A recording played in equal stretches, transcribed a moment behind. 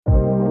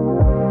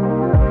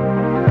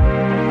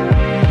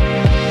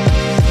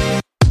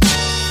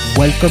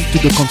Welcome to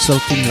the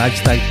Consulting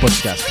Lifestyle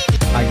Podcast.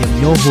 I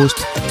am your host,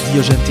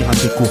 Diogen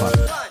Tirandekura.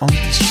 On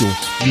this show,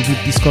 you will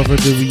discover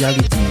the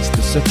realities,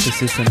 the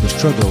successes and the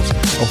struggles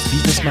of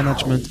business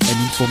management and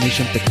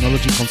information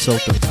technology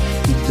consultants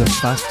in the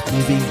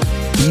fast-moving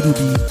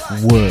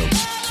B2B world.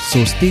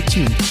 So stay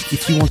tuned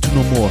if you want to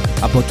know more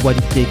about what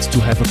it takes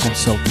to have a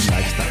consulting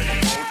lifestyle.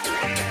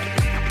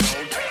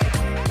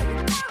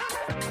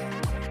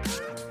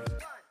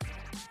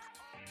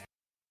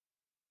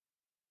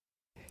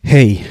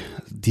 Hey,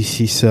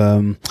 this is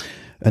an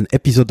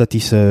episode that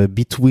is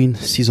between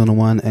season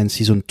 1 and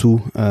season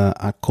 2.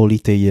 I call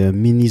it a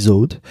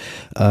minisode,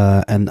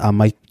 and I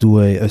might do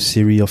a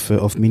series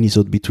of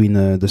minisode between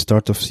the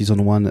start of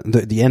season 1,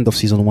 the end of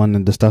season 1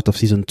 and the start of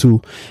season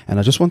 2. And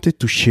I just wanted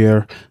to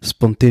share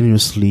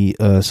spontaneously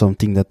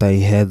something that I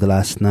had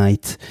last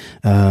night,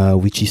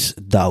 which is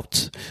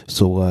doubt.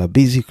 So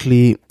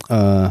basically,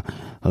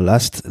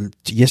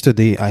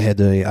 yesterday I had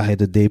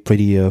a day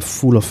pretty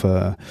full of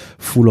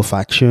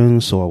action.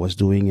 So I was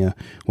doing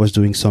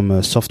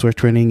some software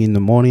training in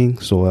the morning.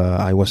 So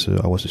I was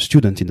a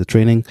student in the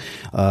training.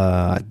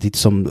 I did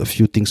a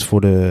few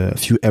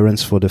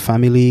errands for the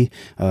family.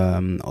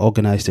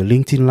 Organized a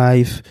LinkedIn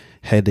Live.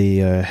 Had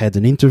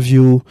an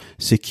interview.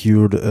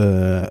 Secured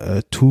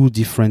two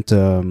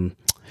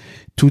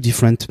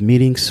different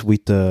meetings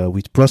with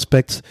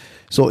prospects.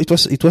 So it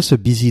was a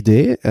busy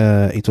day.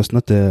 It was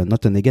not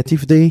a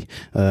negative day.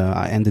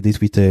 I ended it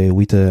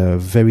with a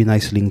very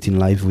nice LinkedIn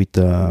Live with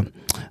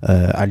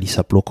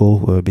Alisa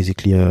Ploko,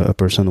 basically a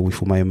person with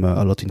whom I am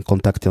a lot in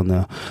contact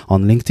on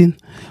LinkedIn.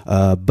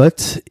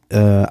 But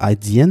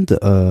at the end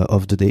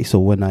of the day,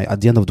 so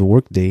at the end of the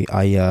work day,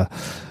 I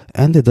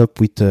ended up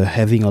with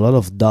having a lot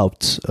of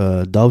doubts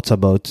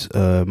about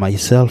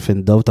myself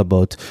and doubt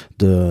about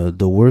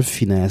the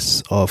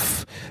worthiness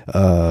of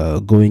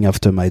going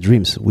after my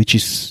dreams, which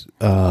is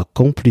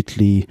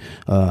completely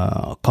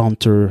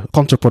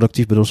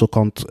counterproductive, but also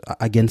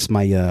against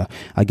my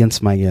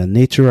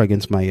nature,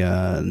 against my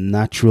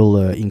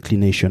natural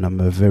inclination. I'm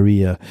a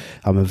very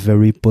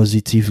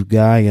positive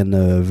guy and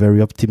a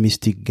very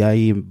optimistic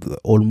guy,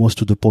 almost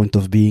to the point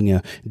of being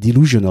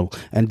delusional.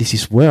 And this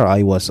is where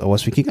I was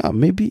thinking,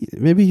 maybe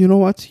you know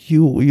what,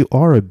 you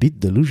are a bit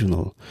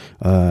delusional.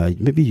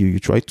 Maybe you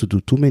try to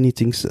do too many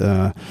things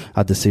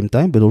at the same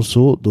time, but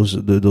also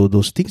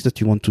those things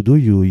that you want to do,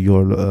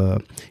 you're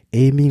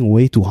aiming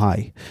way too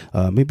high.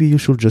 Maybe you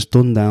should just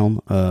tone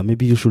down.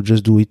 Maybe you should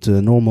just do it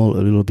normal,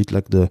 a little bit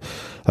like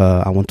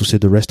I want to say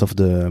the rest of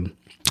the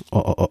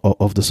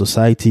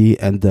society,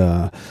 and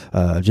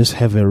just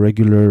have a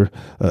regular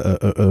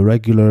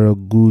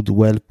good,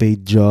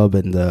 well-paid job,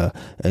 and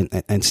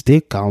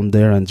stay calm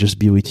there, and just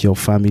be with your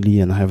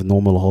family and have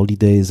normal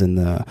holidays, and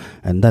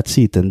that's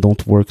it. And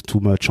don't work too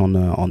much on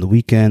the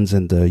weekends,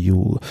 and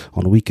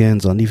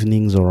on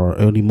evenings or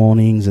early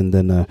mornings, and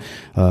then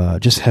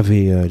just have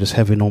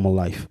a normal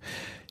life.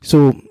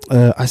 So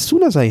as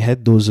soon as I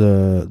had those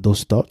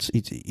thoughts,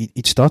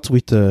 it starts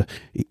with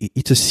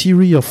it's a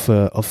series of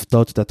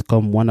thoughts that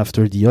come one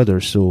after the other.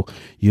 So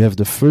you have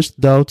the first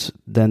doubt,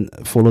 then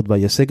followed by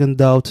a second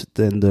doubt,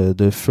 then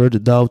the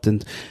third doubt,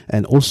 and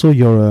also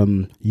your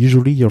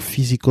usually your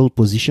physical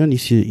position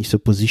is a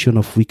position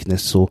of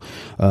weakness. So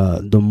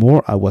the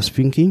more I was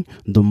thinking,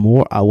 the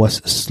more I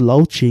was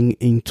slouching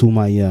into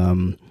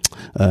my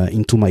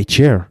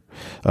chair.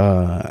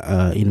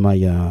 In my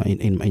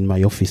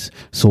office.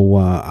 So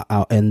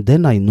and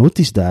then I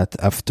noticed that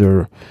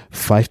after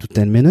 5 to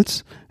 10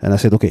 minutes, and I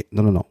said, okay,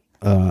 no.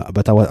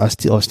 But I was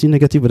still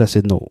negative. But I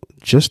said, no,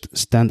 just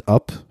stand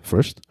up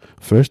first.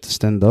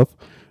 Stand up,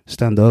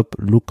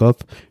 look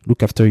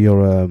after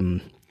your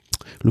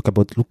look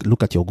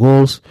at your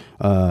goals,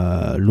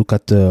 look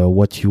at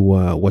what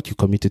you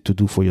committed to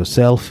do for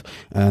yourself.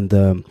 And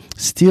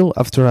still,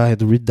 after I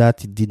had read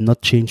that, it did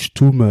not change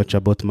too much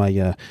about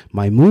my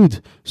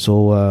mood.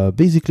 So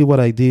basically what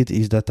I did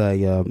is that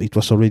it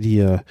was already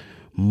it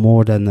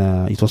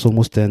was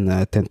almost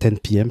 10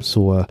 p.m.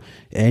 So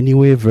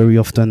anyway, very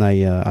often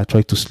I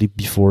try to sleep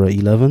before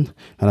 11,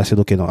 and I said,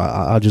 okay, no,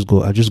 I'll just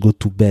go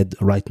to bed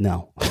right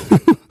now.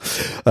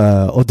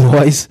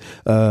 Otherwise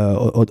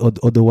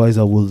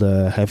I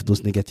will have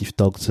those negative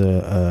thoughts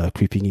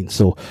creeping in.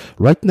 So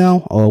right now,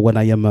 when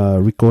I am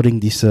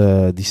recording this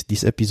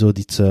episode,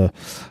 it's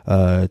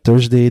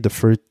Thursday, the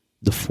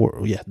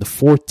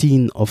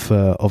 14th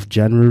of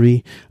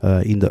January,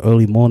 in the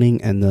early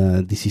morning, and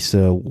this is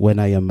when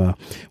I am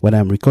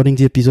recording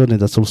the episode,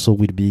 and it also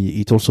will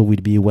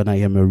be when I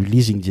am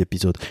releasing the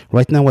episode.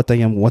 Right now, what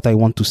I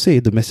want to say,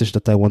 the message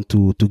that I want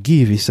to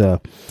give is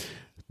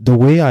the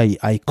way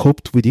I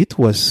coped with it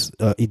was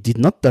it did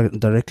not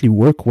directly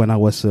work when I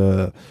was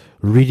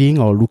reading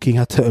or looking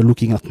at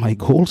my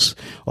goals,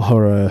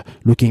 or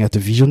looking at a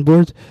vision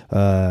board.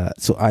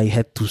 So I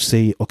had to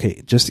say,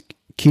 okay, just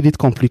kill it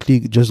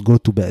completely. Just go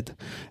to bed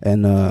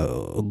and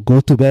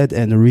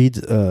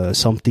read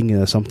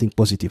something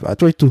positive. I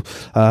tried to.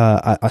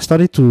 I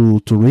started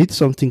to read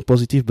something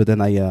positive, but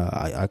then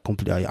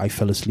I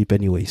fell asleep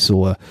anyway.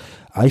 So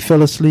I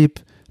fell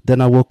asleep. Then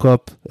I woke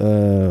up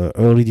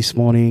early this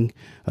morning,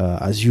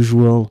 as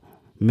usual,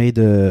 made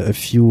a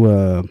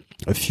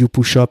few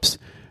push-ups,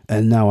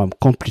 and now I'm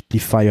completely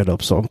fired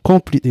up. So I'm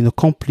in a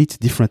complete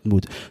different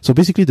mood. So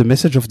basically, the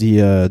message of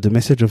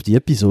the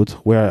episode,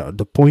 where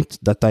the point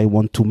that I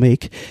want to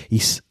make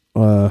is,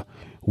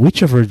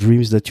 whichever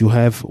dreams that you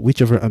have,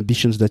 whichever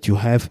ambitions that you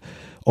have,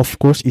 of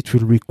course, it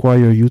will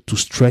require you to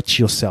stretch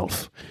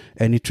yourself,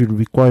 and it will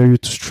require you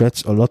to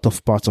stretch a lot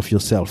of parts of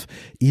yourself.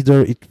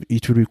 Either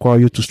it will require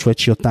you to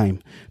stretch your time,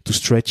 to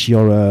stretch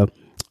your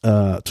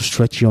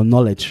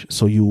knowledge.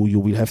 So you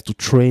will have to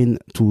train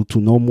to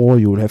know more.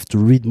 You will have to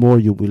read more.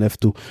 You will have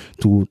to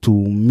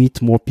meet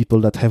more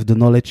people that have the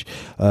knowledge.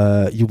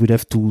 You will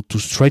have to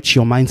stretch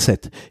your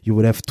mindset. You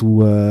will have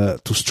to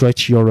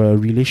stretch your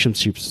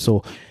relationships.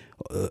 So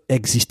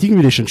existing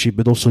relationship,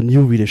 but also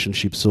new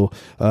relationships. So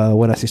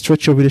when I say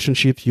stretch your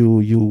relationship,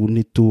 you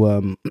need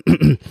to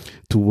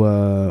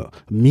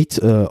meet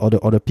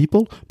other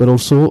people, but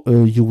also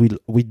you will,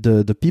 with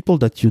the people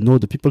that you know,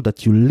 the people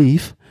that you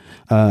live,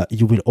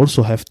 you will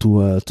also have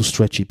to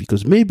stretch it,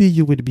 because maybe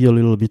you will be a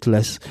little bit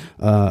less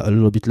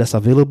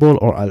available,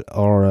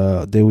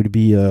 or there will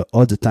be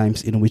other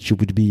times in which you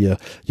will be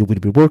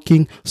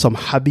working some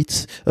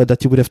habits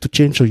that you will have to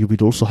change, so you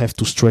will also have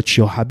to stretch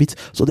your habits.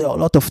 So there are a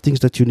lot of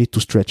things that you need to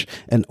stretch,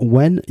 and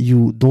when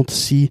you don't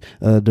see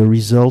the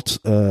results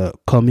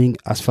coming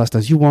as fast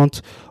as you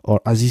want, or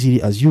as easily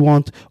as you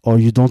want, or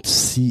you don't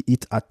see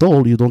it at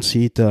all, you don't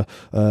see it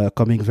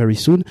coming very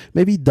soon,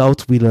 maybe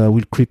doubt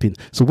will creep in.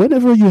 So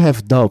whenever you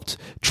have doubt,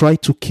 try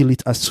to kill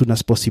it as soon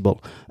as possible.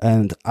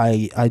 And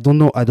I don't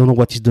know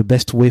what is the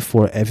best way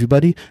for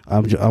everybody.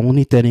 I'm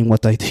only telling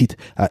what I did.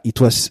 It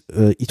was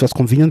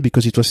convenient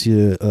because it was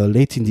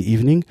late in the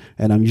evening,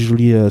 and I'm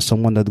usually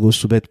someone that goes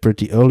to bed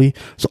pretty early,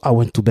 so I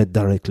went to bed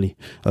directly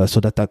so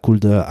that I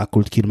could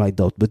kill my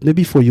doubt. But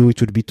maybe for you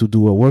it would be to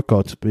do a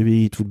workout,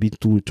 maybe it would be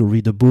to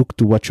read a book,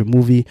 to watch a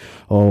movie,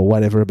 or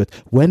whatever. But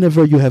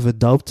whenever you have a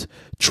doubt,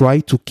 try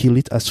to kill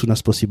it as soon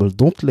as possible.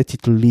 Don't let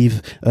it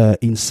live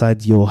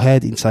inside your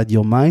head, inside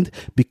your mind,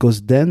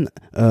 because then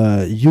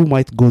you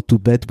might go to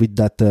bed with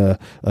that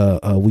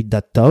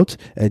doubt,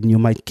 and you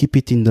might keep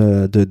it in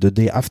the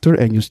day after,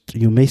 and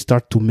you may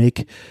start to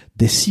make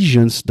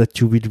decisions that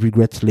you will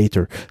regret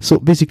later. So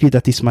basically,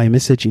 that is my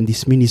message in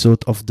this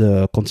minisode of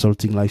the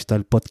Consulting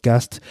Lifestyle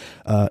podcast.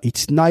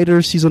 It's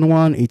neither season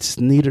 1, it's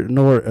neither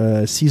nor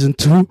season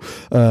 2.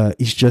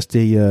 It's just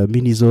a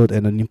minisode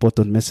and an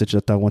important message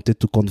that I wanted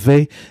to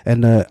convey.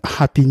 And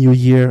happy New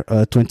Year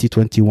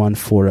 2021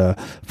 for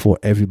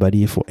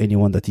everybody, for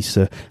anyone that is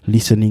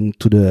listening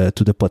to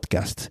the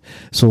podcast.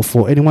 So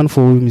for anyone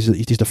for whom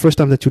it is the first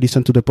time that you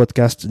listen to the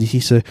podcast, this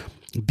is a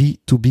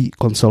B2B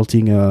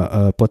consulting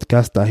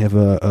podcast. I have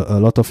a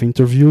lot of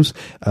interviews,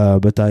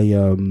 but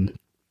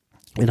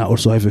and I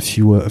also have a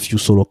few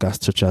solo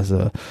casts such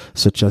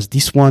as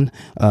this one,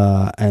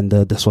 and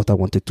that's what I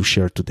wanted to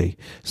share today.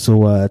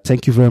 So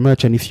thank you very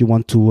much. And if you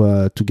want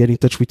to get in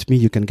touch with me,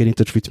 you can get in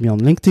touch with me on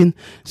LinkedIn,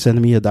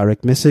 send me a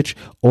direct message,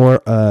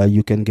 or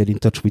you can get in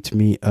touch with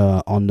me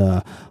on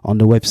the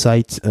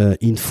website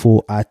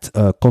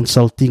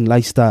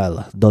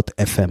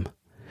info@consultinglifestyle.fm.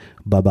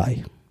 Bye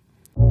bye.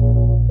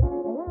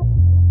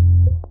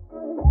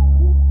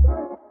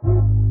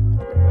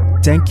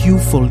 Thank you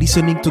for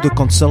listening to the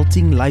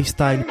Consulting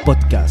Lifestyle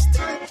podcast.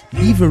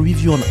 Leave a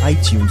review on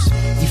iTunes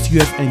if you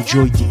have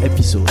enjoyed the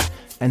episode,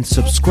 and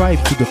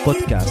subscribe to the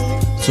podcast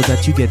so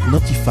that you get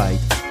notified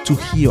to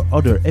hear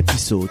other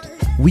episodes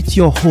with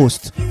your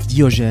host,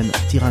 Diogène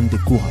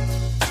Tirandekoura.